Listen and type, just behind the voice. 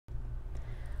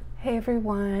Hey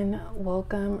everyone,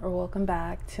 welcome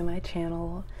back to my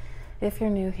channel. If you're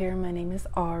new here, my name is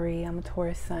Ari. I'm a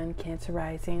Taurus Sun, Cancer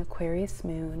Rising, Aquarius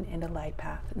Moon, and a light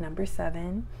path number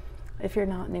 7. If you're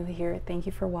not new here, thank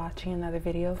you for watching another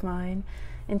video of mine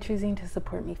and choosing to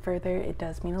support me further. It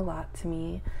does mean a lot to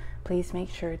me. Please make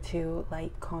sure to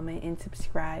like, comment, and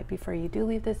subscribe before you do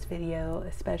leave this video,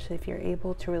 especially if you're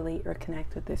able to relate or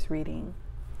connect with this reading.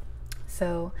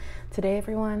 So today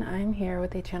everyone, I'm here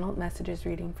with a channeled messages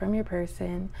reading from your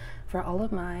person for all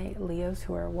of my Leos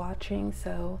who are watching.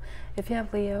 So if you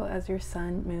have Leo as your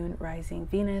sun, moon, rising,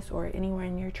 Venus, or anywhere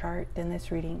in your chart, then this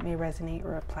reading may resonate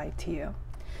or apply to you.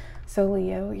 So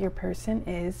Leo, your person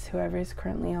is whoever is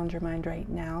currently on your mind right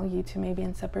now. You two may be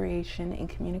in separation, in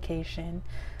communication,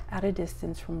 at a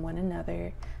distance from one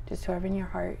another. Just whoever in your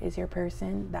heart is your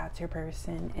person, that's your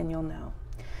person, and you'll know.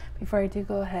 Before I do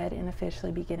go ahead and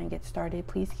officially begin and get started,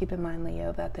 please keep in mind,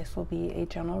 Leo, that this will be a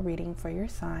general reading for your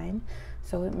sign,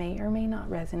 so it may or may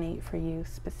not resonate for you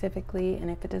specifically,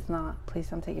 and if it does not, please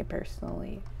don't take it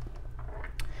personally.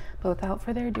 But without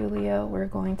further ado, Leo, we're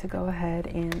going to go ahead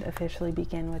and officially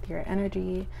begin with your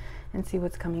energy and see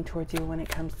what's coming towards you when it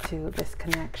comes to this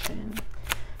connection.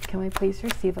 Can we please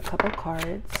receive a couple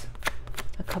cards,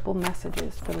 a couple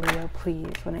messages for Leo,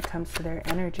 please, when it comes to their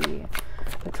energy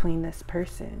between this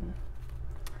person?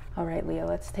 All right, Leo,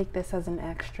 let's take this as an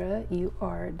extra. You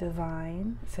are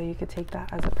divine, so you could take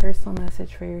that as a personal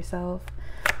message for yourself.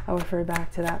 I'll refer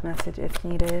back to that message if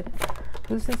needed.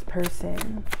 Who's this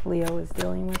person Leo is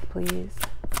dealing with, please?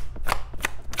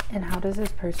 And how does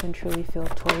this person truly feel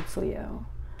towards Leo?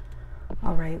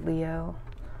 All right, Leo,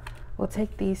 we'll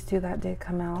take these two that did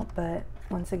come out, but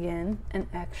once again, an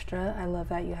extra. I love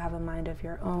that you have a mind of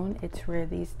your own. It's rare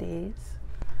these days.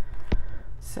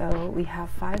 So we have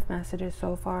 5 messages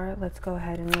so far. Let's go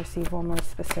ahead and receive one more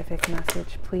specific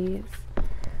message, please.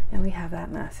 And we have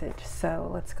that message. So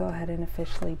let's go ahead and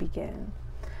officially begin.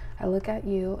 I look at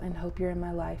you and hope you're in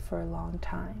my life for a long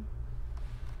time.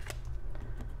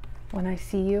 When I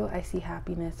see you, I see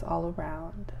happiness all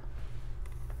around.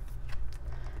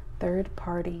 Third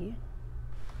party.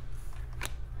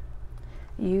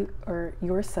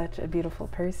 You're such a beautiful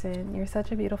person. You're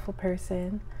such a beautiful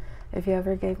person. If you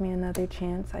ever gave me another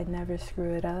chance, I'd never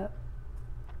screw it up.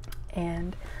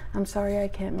 And I'm sorry I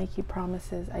can't make you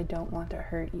promises. I don't want to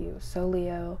hurt you. So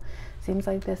Leo, seems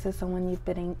like this is someone you've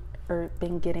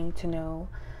been getting to know.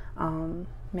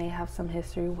 May have some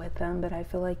history with them, but I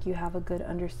feel like you have a good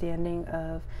understanding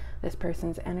of this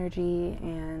person's energy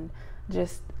and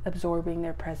just absorbing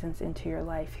their presence into your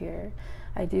life here.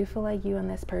 I do feel like you and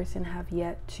this person have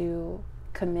yet to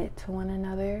commit to one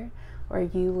another, or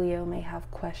you, Leo, may have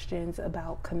questions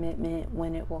about commitment,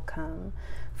 when it will come.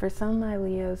 For some of my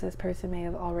Leos, this person may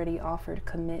have already offered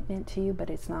commitment to you, but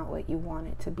it's not what you want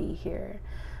it to be here.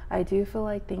 I do feel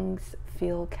like things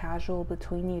feel casual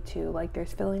between you two, like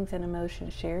there's feelings and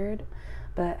emotions shared,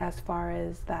 but as far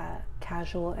as that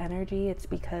casual energy, it's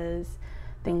because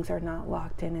things are not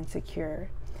locked in and secure.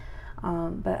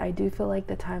 But I do feel like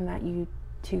the time that you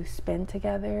two spend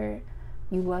together,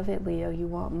 you love it, Leo. You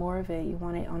want more of it. You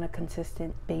want it on a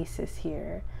consistent basis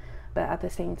here. But at the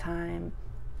same time,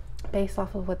 based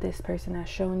off of what this person has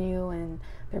shown you and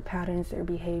their patterns, their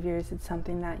behaviors, it's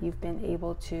something that you've been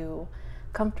able to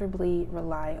comfortably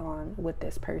rely on with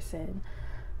this person.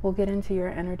 We'll get into your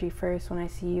energy first. When I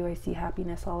see you, I see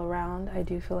happiness all around. I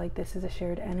do feel like this is a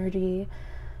shared energy.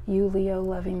 You, Leo,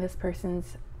 loving this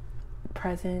person's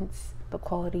presence, the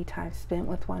quality time spent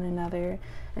with one another,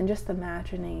 and just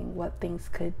imagining what things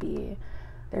could be.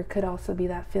 There could also be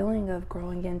that feeling of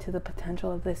growing into the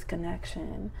potential of this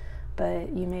connection,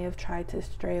 but you may have tried to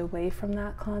stray away from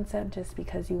that concept just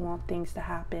because you want things to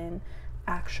happen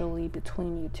actually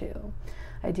between you two.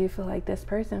 I do feel like this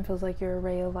person feels like you're a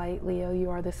ray of light, Leo. You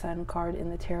are the Sun card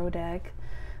in the tarot deck.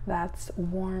 That's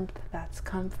warmth, that's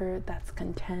comfort, that's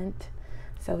content.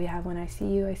 So we have when I see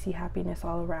you, I see happiness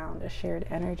all around, a shared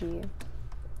energy.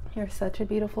 You're such a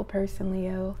beautiful person,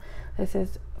 Leo. This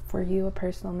is for you a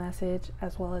personal message,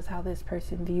 as well as how this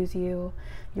person views you,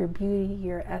 your beauty,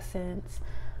 your essence,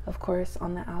 of course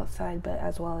on the outside, but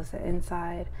as well as the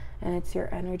inside. And it's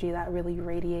your energy that really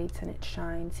radiates and it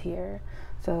shines here.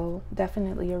 So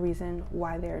definitely a reason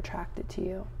why they're attracted to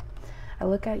you. I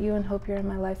look at you and hope you're in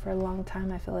my life for a long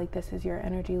time. I feel like this is your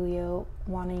energy, Leo,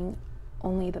 wanting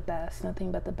only the best,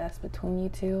 nothing but the best between you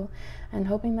two, and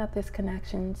hoping that this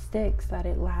connection sticks, that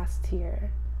it lasts here.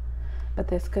 But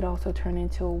this could also turn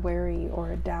into a worry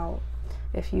or a doubt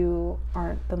if you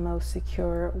aren't the most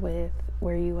secure with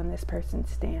where you and this person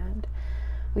stand.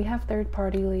 We have third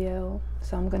party, Leo.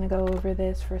 So I'm going to go over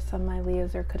this. For some of my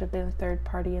Leos, there could have been a third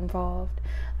party involved.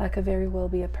 That could very well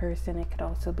be a person. It could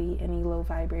also be any low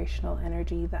vibrational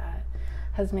energy that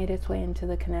has made its way into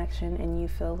the connection, and you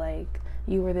feel like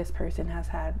you or this person has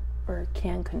had or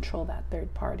can control that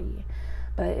third party.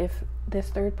 But if this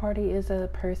third party is a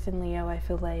person, Leo, I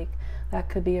feel like that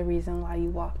could be a reason why you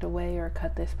walked away or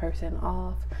cut this person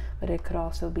off. But it could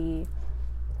also be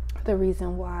the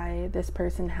reason why this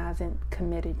person hasn't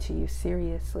committed to you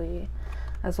seriously.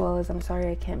 As well as, I'm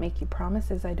sorry I can't make you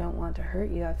promises, I don't want to hurt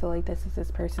you. I feel like this is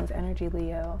this person's energy,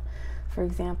 Leo. For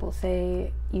example,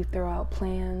 say you throw out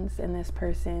plans and this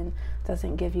person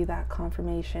doesn't give you that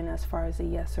confirmation as far as a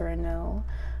yes or a no.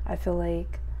 I feel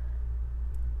like,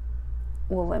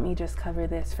 well, let me just cover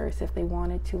this first. If they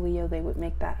wanted to, Leo, they would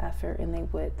make that effort, and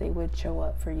they would show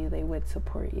up for you, they would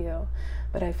support you.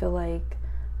 But I feel like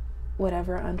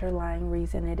whatever underlying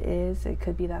reason it is, it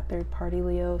could be that third party,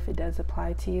 Leo, if it does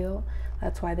apply to you.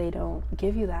 That's why they don't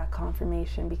give you that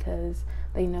confirmation, because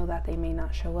they know that they may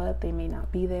not show up, they may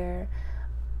not be there.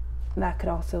 That could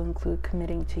also include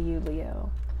committing to you,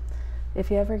 Leo. If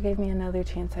you ever gave me another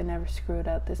chance, I never screwed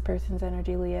up. This person's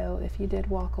energy, Leo, if you did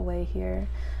walk away here,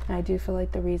 and I do feel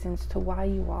like the reasons to why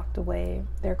you walked away,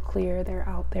 they're clear, they're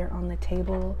out there on the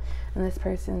table, and this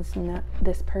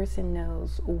person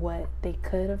knows what they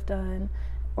could have done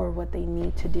or what they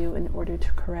need to do in order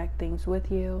to correct things with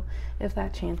you, if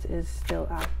that chance is still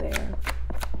out there.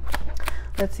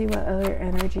 Let's see what other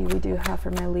energy we do have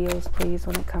for my Leos, please,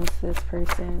 when it comes to this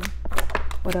person.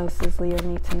 What else does Leo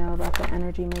need to know about the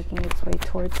energy making its way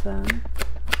towards them?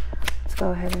 Let's go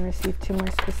ahead and receive 2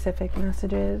 more specific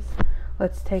messages.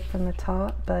 Let's take from the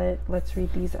top, but let's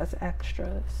read these as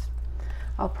extras.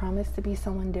 I'll promise to be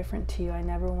someone different to you. I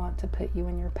never want to put you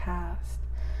in your past.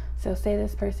 So say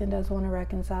this person does want to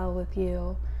reconcile with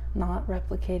you, not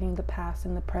replicating the past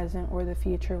and the present or the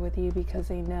future with you, because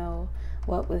they know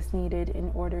what was needed in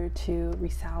order to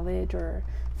resalvage or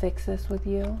fix this with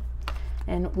you.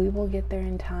 And we will get there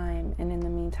in time, and in the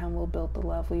meantime we'll build the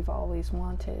love we've always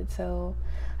wanted. So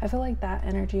I feel like that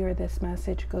energy or this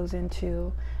message goes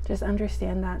into just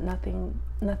understand that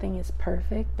nothing is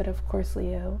perfect, but of course,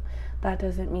 Leo, that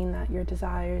doesn't mean that your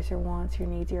desires, your wants, your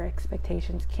needs, your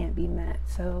expectations can't be met.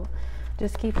 So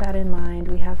just keep that in mind.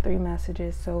 We have 3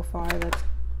 messages so far.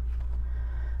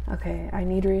 Okay, I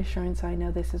need reassurance, so I know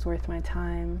this is worth my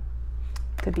time.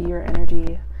 Could be your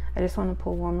energy. I just want to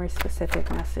pull one more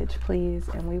specific message, please,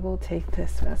 and we will take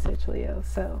this message, Leo.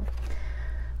 So,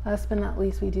 last but not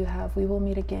least, we do have, we will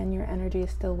meet again. Your energy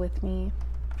is still with me.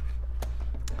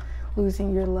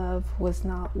 Losing your love was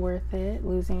not worth it.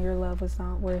 Losing your love was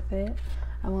not worth it.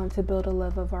 I want to build a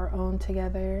love of our own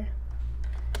together.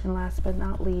 And last but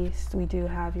not least, we do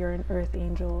have, you're an earth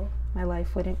angel. My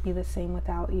life wouldn't be the same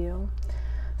without you.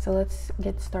 So let's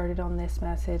get started on this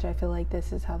message. I feel like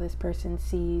this is how this person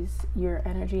sees your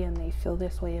energy, and they feel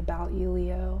this way about you,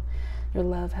 Leo. Your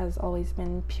love has always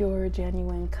been pure,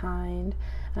 genuine, kind.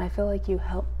 And I feel like you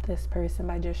helped this person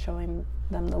by just showing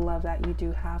them the love that you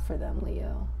do have for them,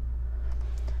 Leo.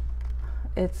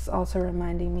 It's also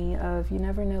reminding me of, you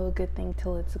never know a good thing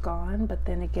till it's gone. But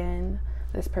then again,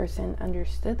 this person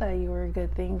understood that you were a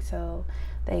good thing, so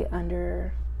they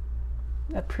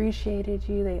appreciated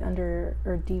you, they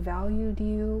devalued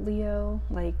you, Leo,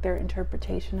 like their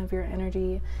interpretation of your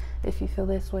energy. If you feel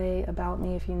this way about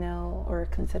me, if you know or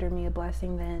consider me a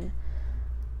blessing, then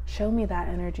show me that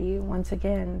energy. Once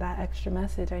again, that extra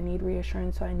message, I need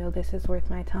reassurance, so I know this is worth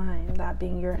my time, that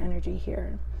being your energy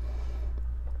here.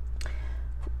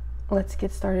 Let's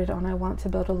get started on, I want to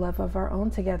build a love of our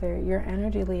own together. Your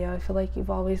energy, Leo, I feel like you've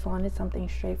always wanted something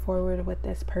straightforward with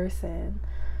this person.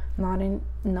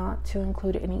 Not to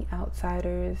include any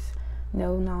outsiders,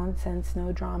 no nonsense,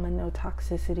 no drama, no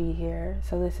toxicity here.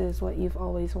 So this is what you've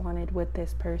always wanted with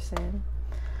this person.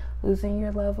 Losing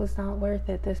your love was not worth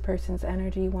it. This person's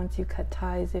energy, once you cut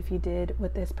ties, if you did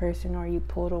with this person or you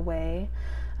pulled away,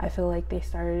 I feel like they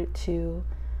started to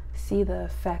see the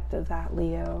effect of that,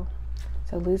 Leo.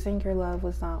 So losing your love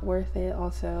was not worth it.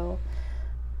 Also,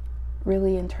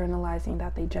 really internalizing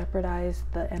that they jeopardize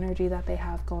the energy that they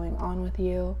have going on with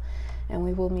you. And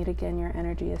we will meet again. Your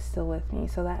energy is still with me.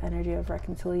 So that energy of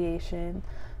reconciliation,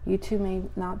 you two may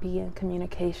not be in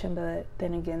communication, but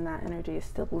then again, that energy is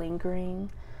still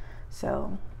lingering.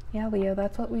 So yeah, Leo,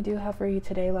 that's what we do have for you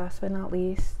today. Last but not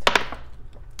least,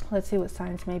 let's see what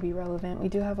signs may be relevant. We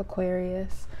do have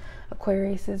Aquarius.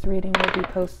 Aquarius's reading will be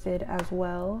posted as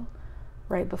well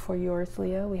right before yours,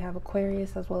 Leo. We have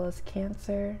Aquarius as well as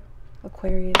Cancer.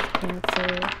 Aquarius,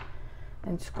 Cancer,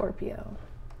 and Scorpio.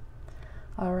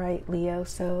 All right, Leo,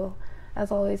 so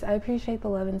As always, I appreciate the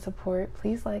love and support.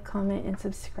 Please like, comment, and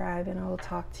subscribe, and I will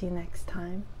talk to you next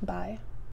time. Bye.